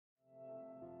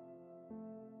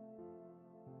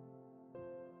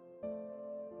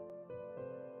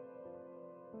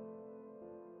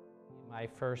My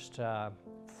first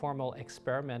formal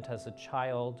experiment as a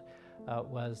child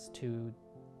was to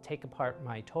take apart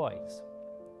my toys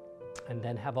and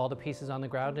then have all the pieces on the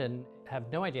ground and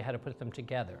have no idea how to put them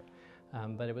together.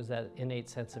 But it was that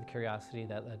innate sense of curiosity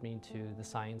that led me to the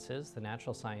sciences, the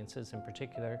natural sciences in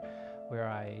particular, where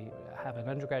I have an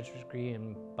undergraduate degree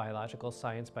in biological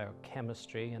science,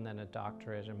 biochemistry, and then a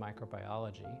doctorate in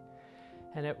microbiology.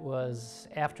 And it was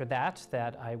after that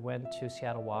that I went to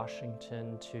Seattle,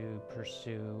 Washington to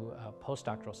pursue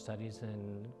postdoctoral studies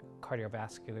in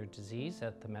cardiovascular disease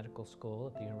at the medical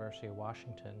school at the University of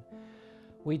Washington.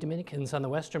 We Dominicans on the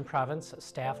Western Province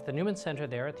staffed the Newman Center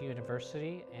there at the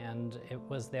university, and it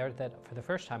was there that for the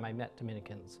first time I met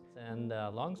Dominicans. And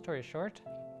long story short,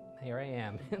 here I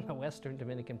am in the Western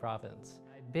Dominican Province.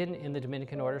 I've been in the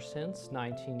Dominican order since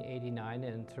 1989,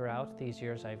 and throughout these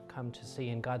years I've come to see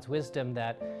in God's wisdom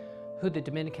that who the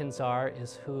Dominicans are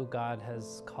is who God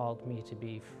has called me to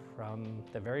be from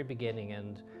the very beginning.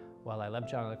 And while I love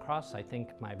John on the Cross, I think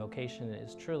my vocation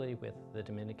is truly with the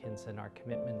Dominicans and our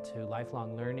commitment to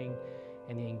lifelong learning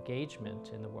and the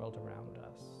engagement in the world around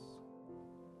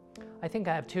us. I think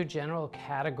I have two general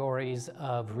categories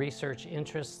of research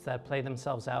interests that play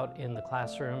themselves out in the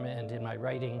classroom and in my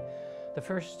writing. The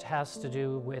first has to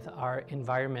do with our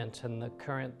environment and the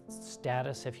current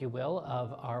status, if you will,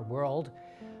 of our world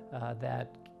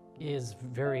that is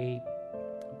very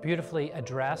beautifully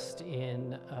addressed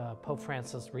in Pope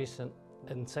Francis' recent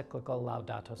encyclical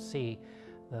Laudato Si,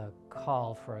 the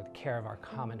call for the care of our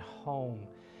common home.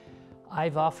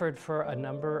 I've offered for a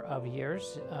number of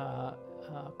years a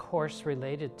course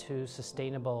related to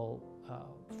sustainable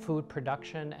food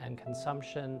production and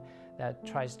consumption that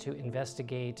tries to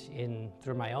investigate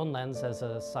through my own lens as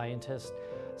a scientist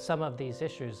some of these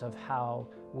issues of how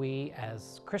we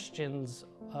as Christians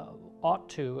ought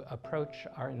to approach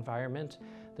our environment,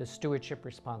 the stewardship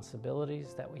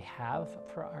responsibilities that we have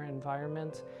for our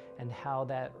environment, and how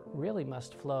that really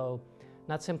must flow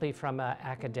not simply from an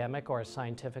academic or a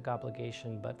scientific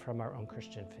obligation, but from our own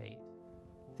Christian faith.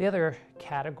 The other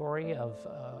category of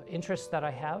interest that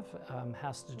I have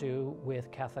has to do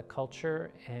with Catholic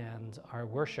culture and our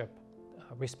worship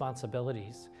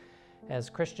responsibilities. As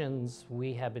Christians,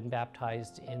 we have been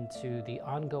baptized into the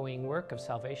ongoing work of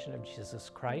salvation of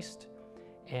Jesus Christ,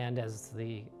 and as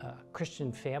the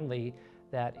Christian family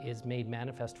that is made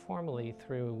manifest formally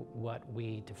through what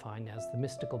we define as the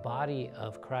mystical body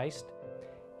of Christ.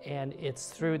 And it's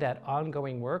through that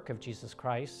ongoing work of Jesus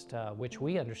Christ, which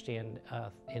we understand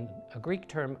in a Greek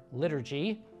term,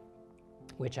 liturgy,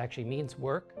 which actually means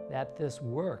work, that this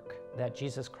work that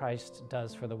Jesus Christ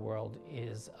does for the world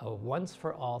is a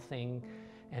once-for-all thing,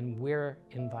 and we're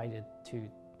invited to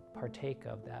partake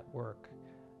of that work.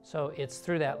 So it's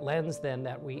through that lens then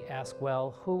that we ask,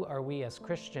 well, who are we as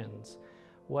Christians?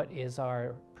 What is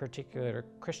our particular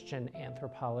Christian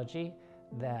anthropology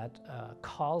that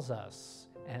calls us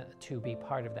to be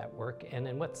part of that work, and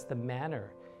then what's the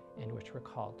manner in which we're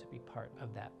called to be part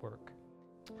of that work?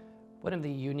 One of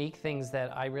the unique things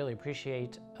that I really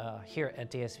appreciate here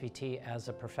at DSPT as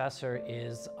a professor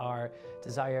is our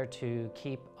desire to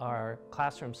keep our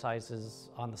classroom sizes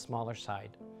on the smaller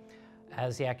side.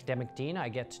 As the academic dean, I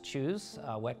get to choose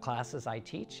what classes I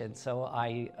teach, and so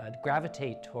I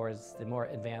gravitate towards the more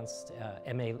advanced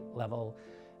MA level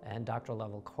and doctoral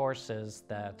level courses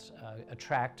that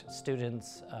attract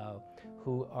students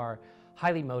who are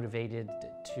highly motivated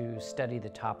to study the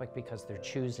topic because they're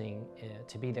choosing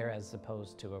to be there as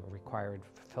opposed to a required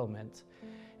fulfillment.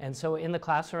 And so in the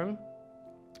classroom,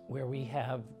 where we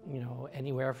have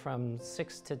anywhere from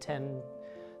 6 to 10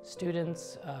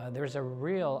 students, there's a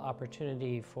real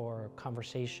opportunity for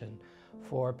conversation,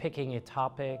 for picking a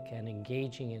topic and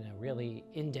engaging in a really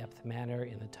in-depth manner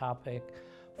in the topic,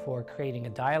 for creating a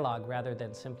dialogue rather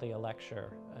than simply a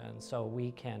lecture. And so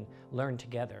we can learn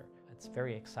together. It's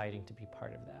very exciting to be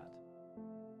part of that.